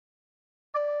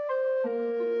So,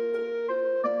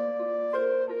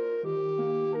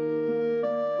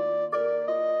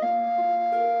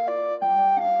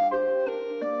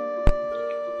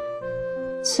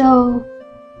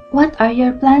 what are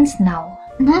your plans now?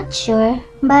 Not sure,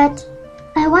 but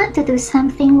I want to do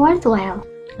something worthwhile.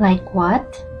 Like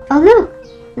what? Oh look,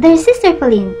 there's Sister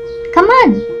Pauline. Come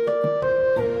on!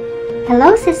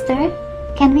 Hello, sister.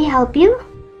 Can we help you?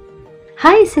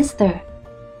 Hi, sister.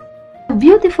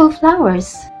 Beautiful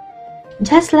flowers.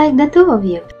 Just like the two of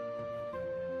you.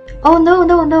 Oh, no,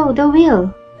 the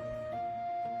wheel.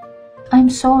 I'm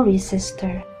sorry,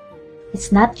 sister.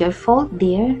 It's not your fault,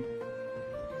 dear.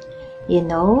 You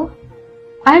know,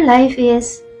 our life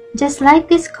is just like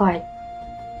this cart.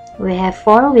 We have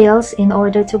 4 wheels in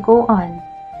order to go on.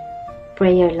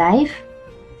 Prayer life,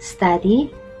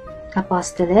 study,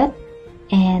 apostolate,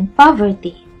 and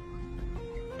poverty.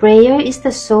 Prayer is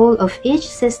the soul of each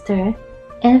sister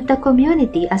and of the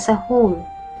community as a whole.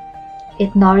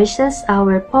 It nourishes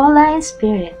our Pauline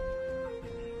spirit.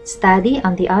 Study,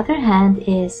 on the other hand,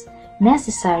 is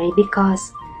necessary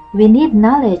because we need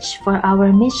knowledge for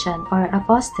our mission or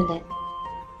apostolate.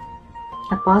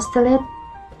 Apostolate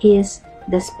is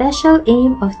the special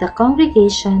aim of the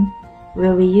congregation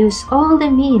where we use all the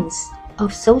means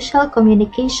of social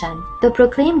communication to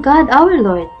proclaim God our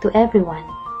Lord to everyone.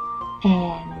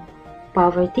 And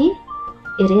poverty,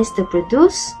 it is to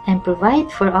produce and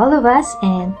provide for all of us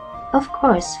and, of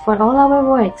course, for all our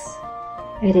works.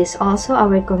 It is also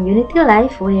our community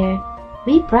life where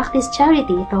we practice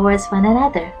charity towards one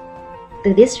another.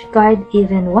 To disregard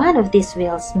even one of these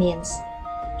wheels means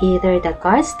either the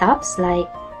car stops like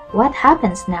what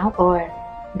happens now or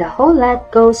the whole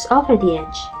lot goes over the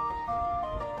edge.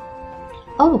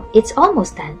 Oh, it's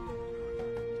almost done.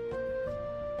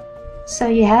 So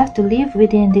you have to live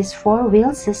within these 4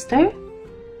 wheels, sister?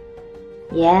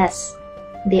 Yes.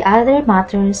 The other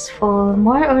matters fall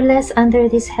more or less under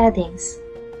these headings.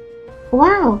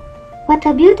 Wow, what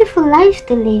a beautiful life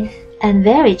to live. And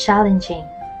very challenging.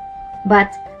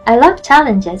 But I love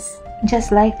challenges.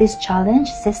 Just like this challenge,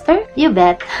 sister? You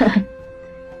bet.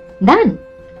 Done!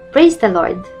 Praise the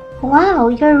Lord. Wow,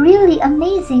 you're really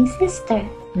amazing, sister.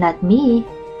 Not me,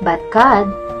 but God.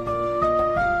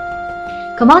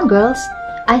 Come on, girls.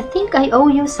 I think I owe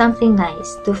you something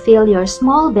nice to fill your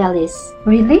small bellies.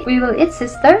 Really? We will eat,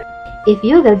 sister? If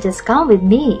you will just come with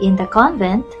me in the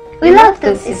convent. We love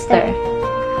to, sister.